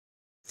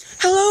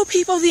Hello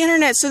people of the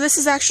internet. So this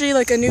is actually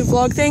like a new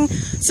vlog thing.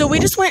 So we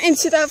just went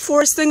into that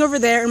forest thing over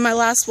there in my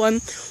last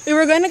one. We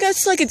were going to go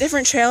to like a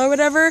different trail or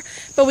whatever,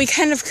 but we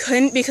kind of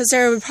couldn't because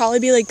there would probably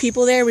be like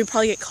people there. We'd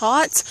probably get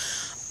caught.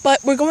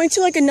 But we're going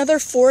to like another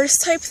forest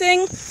type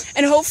thing,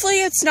 and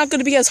hopefully it's not going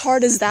to be as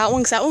hard as that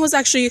one, because that one was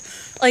actually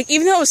like,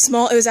 even though it was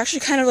small, it was actually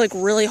kind of like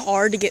really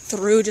hard to get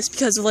through just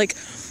because of like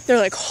there are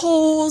like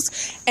holes,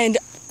 and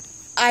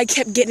I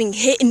kept getting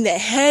hit in the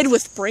head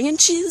with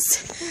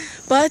branches.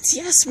 But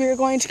yes, we are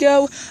going to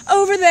go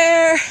over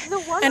there,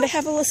 and I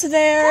have Alyssa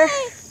there.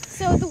 Hi.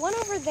 So the one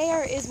over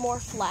there is more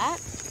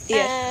flat,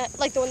 yeah,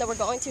 like the one that we're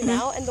going to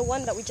now, and the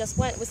one that we just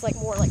went was like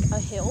more like a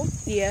hill.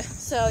 Yeah.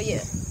 So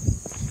yeah,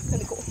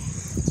 really cool.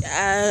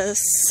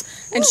 Yes.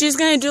 And she's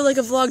gonna do like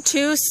a vlog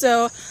too,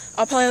 so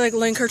I'll probably like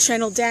link her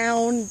channel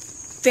down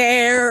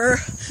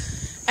there.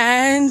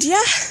 And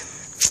yeah,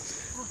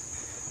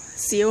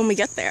 see you when we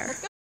get there.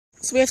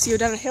 So we have to go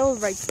down a hill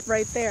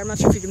right there. I'm not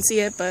sure if you can see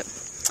it, but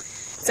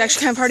it's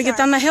actually kind of hard to get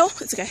down that hill.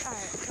 It's okay.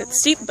 It's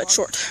steep but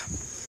short.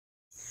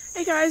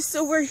 Hey guys,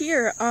 so we're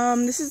here.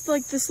 This is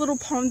like this little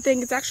pond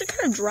thing. It's actually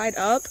kind of dried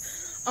up.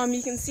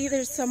 You can see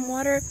there's some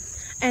water,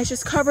 and it's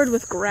just covered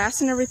with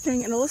grass and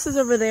everything. And Alyssa's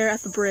over there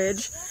at the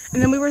bridge.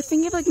 And then we were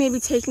thinking of like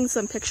maybe taking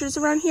some pictures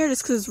around here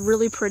just because it's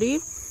really pretty.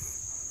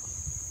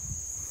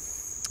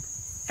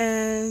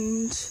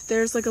 And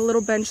there's like a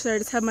little bench there. I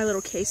just have my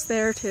little case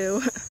there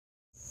too.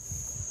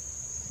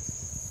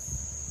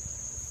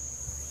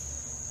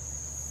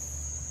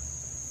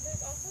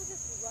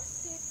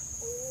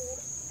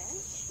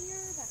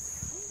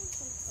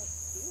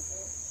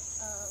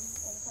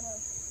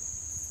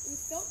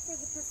 Built for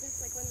the purpose,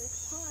 like when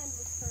this pond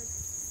was first,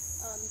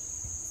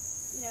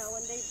 you know,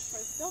 when they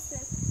first built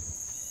this.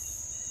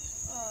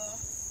 Oh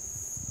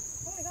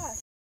my gosh.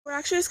 We're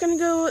actually just gonna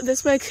go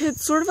this way.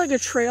 It's sort of like a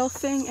trail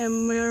thing,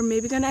 and we're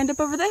maybe gonna end up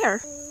over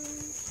there.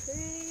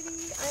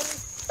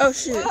 Oh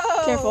shoot,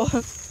 whoa.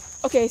 Careful.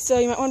 Okay, so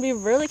you might want to be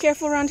really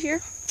careful around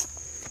here.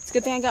 It's a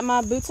good thing I got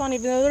my boots on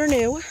even though they're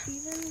new.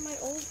 Even my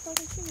old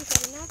fucking shoes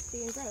are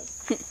nasty and gross.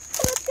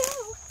 Let's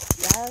go.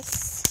 Yes.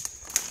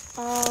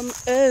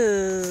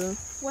 Oh.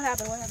 What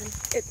happened? What happened?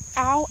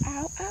 Ow.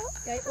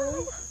 Okay,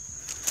 really?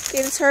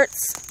 Okay, this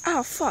hurts.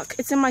 Oh, fuck.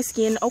 It's in my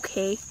skin.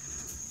 Okay.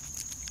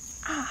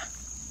 Ah.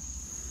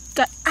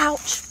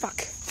 Ouch.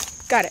 Fuck.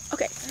 Got it.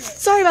 Okay.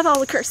 Sorry about all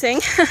the cursing.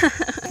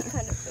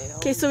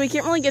 Okay, so we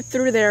can't really get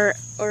through there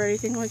or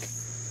anything. Like,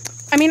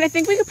 I mean, I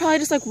think we could probably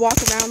just, like, walk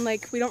around.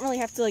 Like, we don't really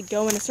have to, like,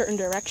 go in a certain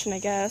direction, I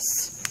guess.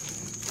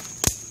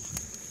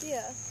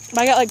 Yeah. But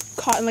I got, like,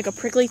 caught in, like, a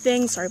prickly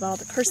thing. Sorry about all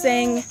the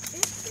cursing.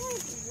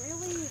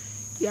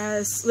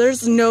 Yes,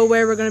 there's no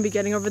way we're gonna be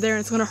getting over there,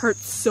 and it's gonna hurt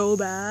so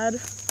bad.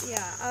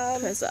 Yeah.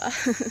 Because,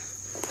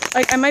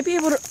 like, I might be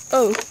able to.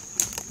 Oh,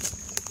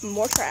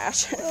 more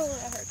trash.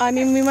 I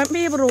mean, we might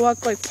be able to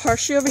walk like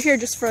partially over here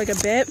just for like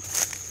a bit.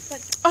 But,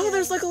 oh,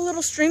 there's like a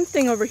little stream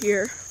thing over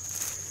here.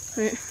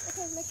 Right.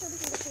 Okay, make sure we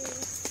can get to.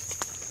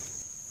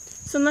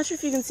 So I'm not sure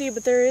if you can see,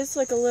 but there is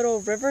like a little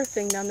river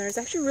thing down there. It's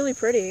actually really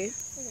pretty.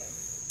 Okay.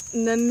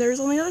 And then there's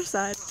on the other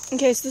side.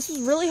 Okay, so this was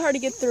really hard to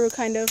get through,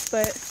 kind of,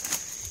 but.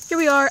 Here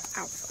we are.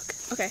 Ow, fuck.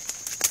 Okay.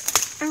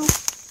 Ow.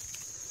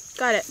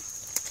 Got it.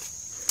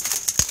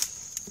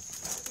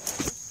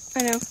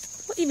 I know.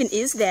 What even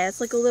is that? It's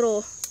like a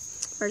little,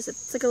 where is it?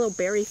 It's like a little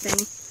berry thing.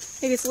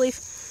 Maybe it's a leaf.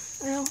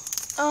 I know.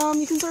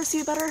 You can sort of see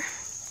it better.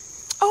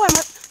 Oh,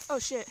 oh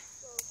shit.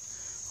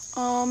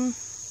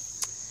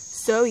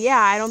 So yeah,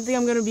 I don't think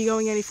I'm going to be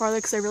going any farther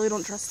because I really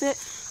don't trust it.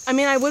 I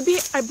mean, I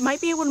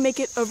might be able to make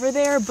it over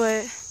there,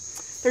 but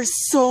there's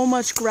so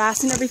much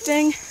grass and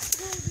everything.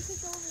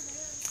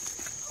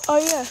 Oh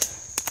yeah.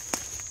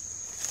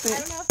 Wait. I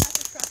don't know if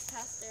that's a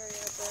trespass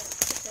area, but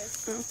it is.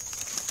 Oh.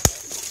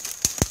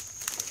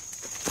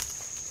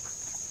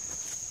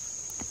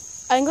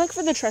 I think like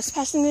for the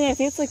trespassing thing, I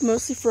think it's like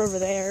mostly for over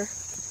there.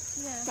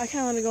 Yeah. I kind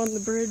of want to go on the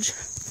bridge.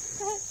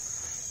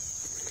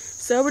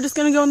 So we're just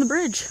gonna go on the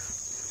bridge.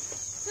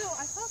 So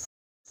I thought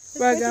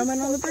we're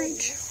going on the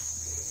bridge.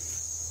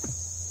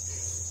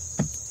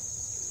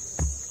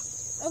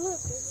 Oh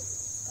look,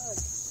 there's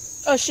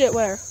a bug. Oh shit,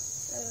 where?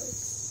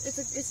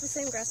 It's the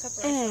same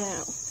grasshopper.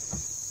 Ow.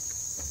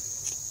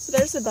 So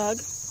there's the bug.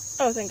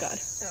 Oh, thank God.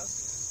 Oh.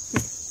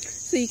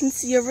 So you can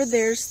see over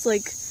there's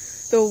like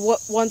the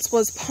what once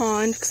was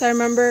pond, because I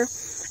remember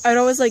I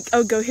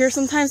would go here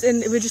sometimes,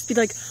 and it would just be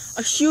like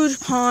a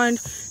huge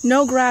pond,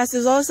 no grass. It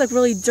was always like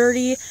really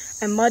dirty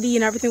and muddy,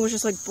 and everything was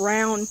just like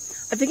brown.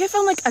 I think I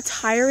found like a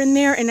tire in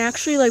there, and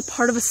actually like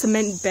part of a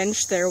cement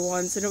bench there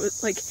once, and it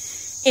was like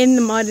in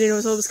the mud, and it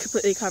was always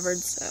completely covered.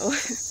 So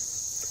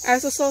I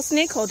also saw a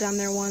snake hole down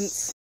there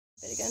once.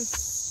 Again.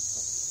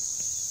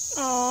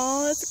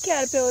 Oh, that's a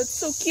caterpillar. It's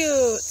so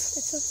cute.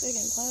 It's so big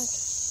and black.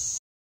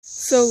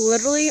 So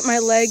literally, my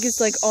leg is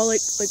like all like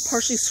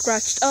partially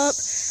scratched up,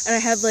 and I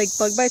have like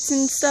bug bites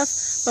and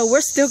stuff. But we're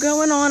still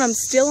going on. I'm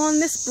still on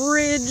this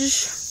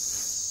bridge.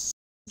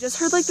 Just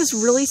heard like this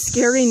really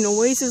scary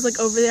noise. It was like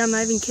over there. I'm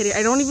not even kidding.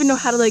 I don't even know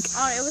how to like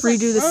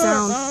redo the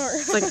sound.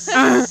 It's like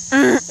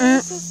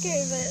It's so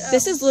scary, but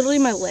this is literally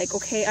my leg.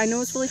 Okay, I know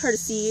it's really hard to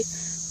see,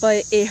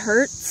 but it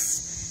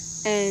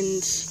hurts,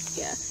 and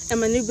yeah. And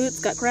my new boots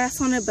got grass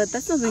on it, but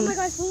that's nothing. oh my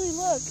gosh, Lily,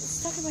 look, it's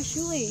stuck in my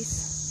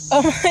shoelace.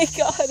 Oh my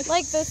god.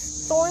 Like the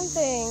thorn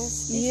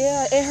things.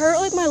 Yeah, it hurt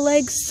like my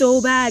leg so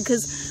bad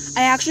because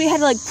I actually had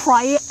to like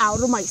pry it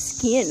out of my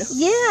skin.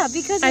 Yeah,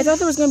 because I thought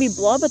there was gonna be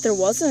blood, but there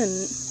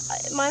wasn't.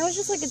 mine was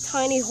just like a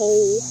tiny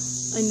hole.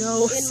 I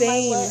know, In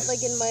same.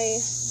 like in my.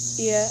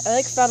 Yeah, I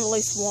like found at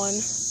least one.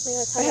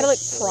 Like, I had to like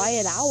pry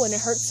it out and it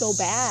hurt so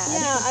bad.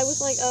 Yeah, I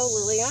was like, oh,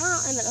 Lily,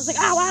 ah, and then I was like,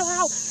 ow,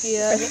 ow, ow.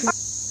 Yeah.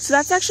 So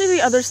that's actually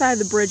the other side of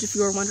the bridge, if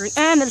you were wondering.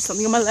 And there's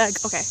something on my leg.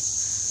 Okay.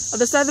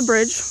 Other side of the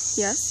bridge.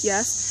 Yes,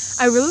 yes.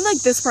 I really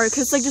like this part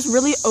because it's like just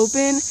really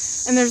open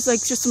and there's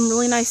like just some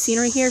really nice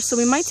scenery here. So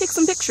we might take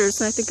some pictures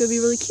and I think it would be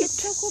really cute.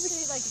 It's so cool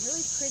because it's like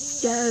really pretty.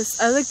 Yes,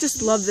 I like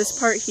just love this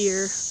part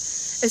here.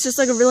 It's just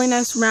like a really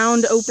nice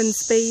round open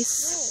space.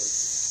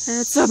 Yes. And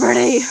it's so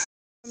pretty.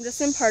 I'm just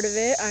in part of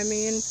it. I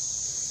mean,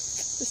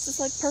 this is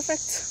like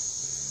perfect.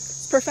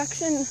 It's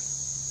perfection.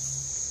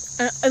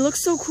 And it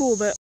looks so cool,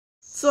 but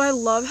so I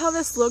love how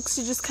this looks.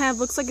 It just kind of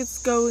looks like it's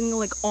going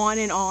like on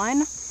and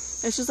on.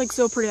 It's just like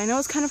so pretty. I know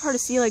it's kind of hard to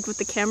see like with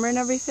the camera and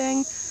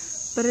everything,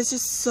 but it's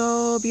just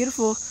so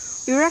beautiful.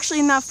 We were actually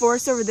in that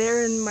forest over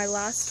there in my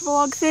last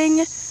vlog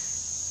thing,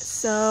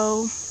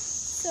 so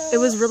it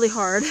was really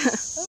hard.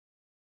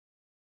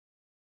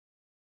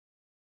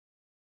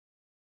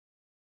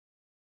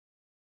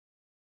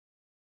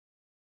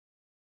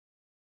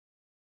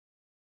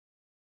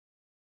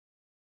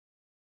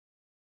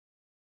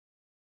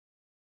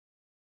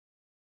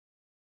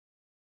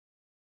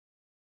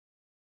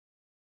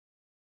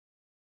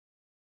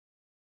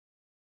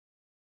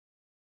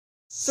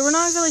 So we're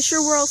not really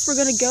sure where else we're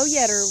gonna go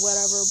yet or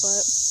whatever,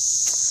 but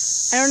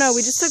I don't know.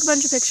 We just took a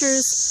bunch of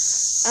pictures.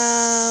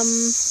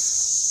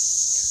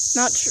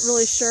 Not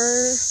really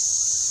sure.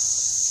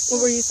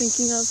 What were you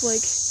thinking of?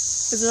 Like,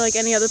 is there like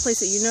any other place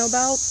that you know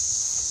about?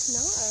 No,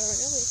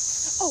 really.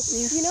 Oh,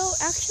 Yeah. you know,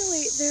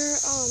 actually, there,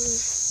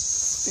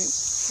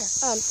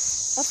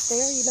 up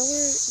there, you know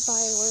where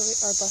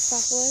our bus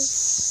stop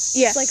was?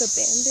 Yeah. It's like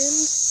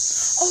abandoned.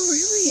 Oh,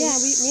 really? Yeah,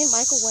 me and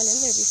Michael went in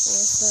there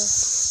before, so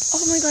Oh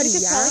my god, We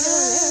could probably go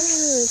in there.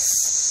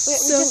 yes. we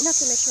So- just have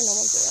to make sure no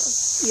one's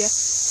around. Yeah.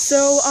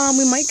 So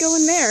we might go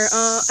in there.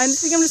 I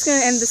think I'm just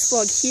gonna end this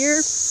vlog here.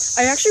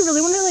 I actually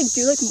really want to like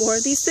do like more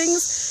of these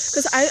things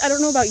because I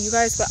don't know about you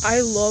guys, but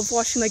I love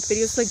watching like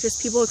videos like just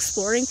people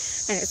exploring,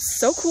 and it's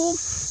so cool.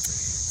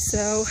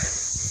 So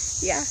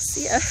yeah,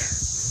 see ya.